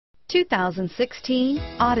2016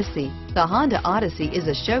 Odyssey. The Honda Odyssey is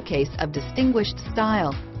a showcase of distinguished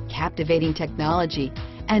style, captivating technology,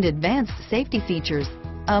 and advanced safety features.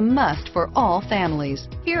 A must for all families.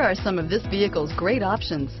 Here are some of this vehicle's great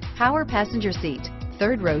options: power passenger seat,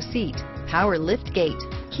 third row seat, power lift gate,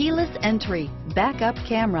 keyless entry, backup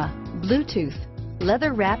camera, Bluetooth,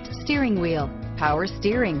 leather wrapped steering wheel, power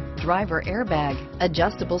steering, driver airbag,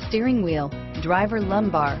 adjustable steering wheel, driver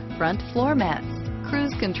lumbar, front floor mats,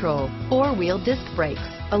 cruise control, four-wheel disc brakes,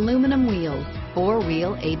 aluminum wheels,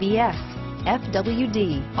 four-wheel ABS,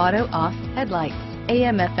 FWD, auto-off headlights,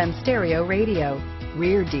 AM/FM stereo radio,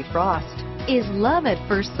 rear defrost. Is love at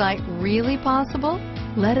first sight really possible?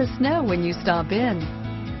 Let us know when you stop in.